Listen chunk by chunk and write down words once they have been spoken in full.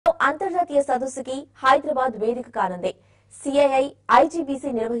అంతర్జాతీయ సదస్సుకి హైదరాబాద్ వేదిక కానుంది. సిఐఐ ఐజీబీసీ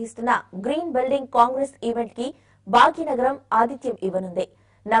నిర్వహిస్తున్న గ్రీన్ బిల్డింగ్ కాంగ్రెస్ ఈవెంట్ కి భాగ్యనగరం ఆతిథ్యం ఇవ్వనుంది.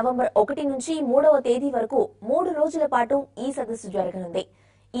 నవంబర్ 1 నుంచి 3వ తేదీ వరకు 3 రోజుల పాటు ఈ సదస్సు జరగనుంది.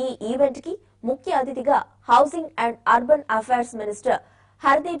 ఈ ఈవెంట్ కి ముఖ్య అతిథిగా housing and urban affairs minister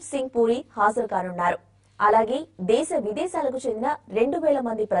Hardeep Singh puri హాజరు కానున్నారు. అలాగే దేశ విదేశాలకు చెందిన 2000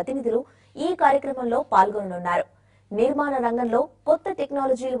 మంది ప్రతినిధులు ఈ కార్యక్రమంలో పాల్గొననున్నారు. నిర్మాణ రంగంలో కొత్త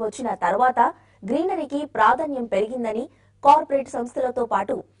టెక్నాలజీలు వచ్చిన తర్వాత గ్రీనరీకి ప్రాధాన్యం పెరిగిందని, కార్పొరేట్ సంస్థలతో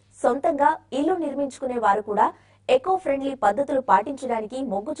పాటు సొంతంగా ఇల్లు నిర్మించుకునే వారు కూడా ఎకో ఫ్రెండ్లీ పద్ధతులు పాటించడానికి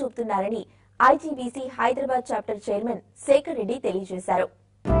మొగ్గు చూపుతున్నారని IGBC Hyderabad chapter chairman Shekhar Reddy తెలియజేశారు.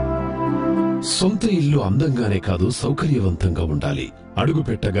 సొంత ఇల్లు అందంగానే కాదు, సౌకర్యవంతంగా ఉండాలి. అడుగు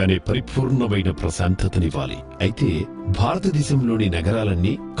పెట్టగానే పరిపూర్ణమైన ప్రశాంతతనివ్వాలి. అయితే భారతదేశంలోని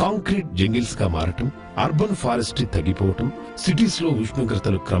నగరాలన్నీ కాంక్రీట్ జంగిల్స్ గా మారటం, అర్బన్ ఫారెస్ట్రీ తగ్గిపోవటం, సిటీస్ లో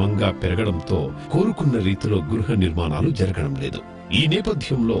ఉష్ణోగ్రతలు క్రమంగా పెరగడంతో కోరుకున్న రీతిలో గృహ నిర్మాణాలు జరగడం లేదు. ఈ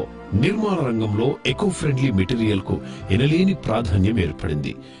నేపథ్యంలో నిర్మాణ రంగంలో ఎకో ఫ్రెండ్లీ మెటీరియల్ కు ఎనలేని ప్రాధాన్యం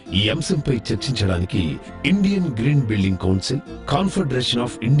ఏర్పడింది. ఈ అంశంపై చర్చించడానికి Indian green building council, confederation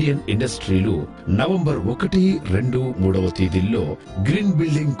of Indian ఇండస్ట్రీలు నవంబర్ 1, 2, 3వ తేదీల్లో గ్రీన్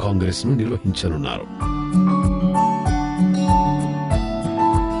బిల్డింగ్ కాంగ్రెస్ ను నిర్వహించనున్నారు.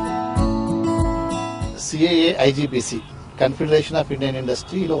 CII IGBC confederation of Indian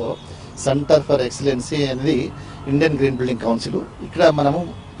ఇండస్ట్రీలో సెంటర్ ఫర్ ఎక్సలెన్సీ అనేది ఇండియన్ గ్రీన్ బిల్డింగ్ కౌన్సిల్. ఇక్కడ మనము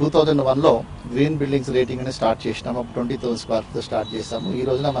 2001లో గ్రీన్ బిల్డింగ్స్ రేటింగ్ అనేది స్టార్ట్ చేసినాము. 20,000 స్క్వేర్ ఫీట్ స్టార్ట్ చేసాము. ఈ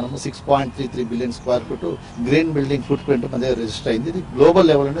రోజున మనము 6.33 billion square feet green building foot print మన దగ్గర రిజిస్టర్ అయింది. ఇది గ్లోబల్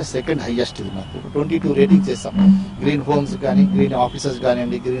లెవెల్లోనే సెకండ్ హైయెస్ట్. ఇది మనకు 22 రేటింగ్ చేస్తాము. గ్రీన్ హోమ్స్ కానీ, గ్రీన్ ఆఫీసెస్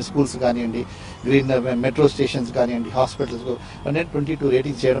కానివ్వండి, గ్రీన్ స్కూల్స్ కానివ్వండి, గ్రీన్ మెట్రో స్టేషన్స్ కానివ్వండి, హాస్పిటల్స్ అనేది 22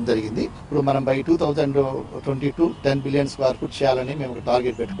 రేటింగ్ చేయడం జరిగింది. ఇప్పుడు మనం బై 2022 10 బిలియన్ స్క్వేర్ ఫీట్ చేయాలని మేము ఒక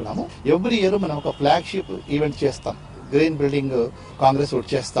టార్గెట్ పెట్టుకున్నాము. ఎవ్రీ ఇయర్ మనం ఒక ఫ్లాగ్షిప్ ఈవెంట్ చేస్తాం. గ్రీన్ బిల్డింగ్ కాంగ్రెస్ ఒకటి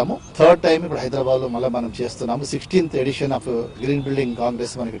చేస్తాము. థర్డ్ టైం ఇప్పుడు హైదరాబాద్ లో మళ్ళీ మనం చేస్తున్నాము. 16th edition of green building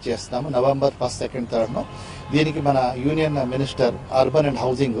Congress మనకి చేస్తున్నాము నవంబర్ 1, 2, 3. దీనికి మన union minister urban and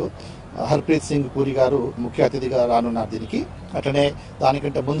housing Harpreet Singh puri గారు ముఖ్య అతిథిగా రానున్నారు దీనికి. అట్లనే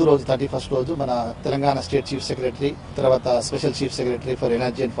దానికంటే ముందు రోజు 31st రోజు మన తెలంగాణ స్టేట్ చీఫ్ సెక్రటరీ, తర్వాత special chief secretary for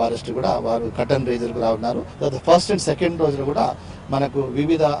energy and forest కూడా వారు కటన్ రైజర్ కు రానున్నారు. తర్వాత 1st and 2nd రోజున కూడా మనకు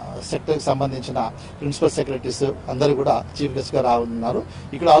వివిధ సెక్టర్ కి సంబంధించిన ప్రిన్సిపల్ సెక్రటరీస్ అందరూ కూడా చీఫ్ గెస్ట్ గా రానున్నారు.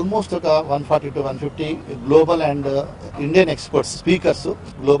 ఇక్కడ ఆల్మోస్ట్ ఒక 140 to 150 global and Indian experts speakers,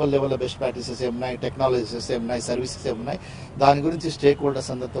 global level best practices ఏమున్నాయి, టెక్నాలజీస్ ఏమున్నాయి, సర్వీసెస్ ఏమున్నాయి, దాని గురించి స్టేక్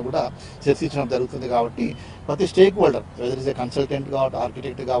హోల్డర్స్ అందరితో కూడా చర్చించడం జరుగుతుంది. కాబట్టి ప్రతి stake holder, weather is a consultant కావచ్చు,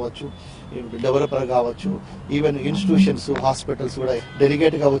 ఆర్కిటెక్ట్ కావచ్చు, డెవలపర్ కావచ్చు, ఈవెన్ ఇన్స్టిట్యూషన్స్, హాస్పిటల్స్ కూడా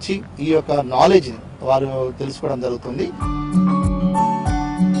డెలిగేట్ గా వచ్చి ఈ యొక్క నాలెడ్జ్ వారు తెలుసుకోవడం జరుగుతుంది.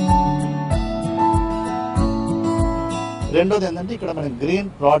 రెండోది ఏంటంటే ఇక్కడ మనం గ్రీన్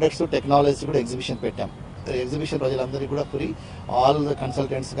ప్రోడక్ట్స్, టెక్నాలజీ కూడా ఎగ్జిబిషన్ పెట్టాం. ఎగ్జిబిషన్ ప్రజలందరికీ కూడా ఫ్రీ. ఆల్ ద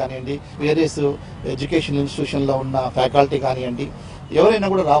కన్సల్టెంట్స్ కానివ్వండి, వేరియస్ ఎడ్యుకేషన్ ఇన్స్టిట్యూషన్ లో ఉన్న ఫ్యాకల్టీ కానివ్వండి, ఎవరైనా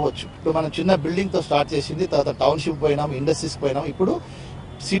కూడా రావచ్చు. ఇప్పుడు మనం చిన్న బిల్డింగ్ తో స్టార్ట్ చేసింది, తర్వాత టౌన్షిప్ పోయినాం, ఇండస్ట్రీస్ పోయినాం, ఇప్పుడు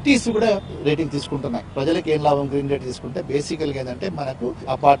సిటీస్ కూడా రేటింగ్ తీసుకుంటున్నాయి. ప్రజలకు ఏం లాభం గ్రీన్ రేట్ తీసుకుంటే? బేసికల్గా ఏంటంటే మనకు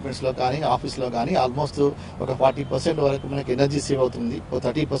అపార్ట్మెంట్స్ లో కానీ, ఆఫీస్ లో కానీ ఆల్మోస్ట్ ఒక 40% వరకు మనకి ఎనర్జీ సేవ్ అవుతుంది,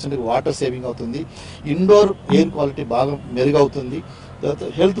 30% వాటర్ సేవింగ్ అవుతుంది, ఇండోర్ ఎయిర్ క్వాలిటీ బాగా మెరుగవుతుంది,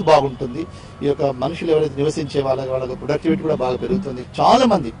 హెల్త్ బాగుంటుంది. ఈ యొక్క మనుషులు ఎవరైతే నివసించే వాళ్ళకి ప్రొడక్టివిటీ కూడా బాగా పెరుగుతుంది. చాలా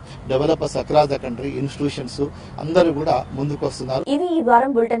మంది developers across the country, institutions అందరూ కూడా ముందుకు వస్తున్నారు. ఇవి ఈ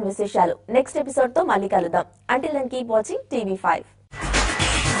వారం బులెటిన్ విశేషాలు. నెక్స్ట్ ఎపిసోడ్ తో మళ్ళీ కలుద్దాం. Until then keep watching TV5.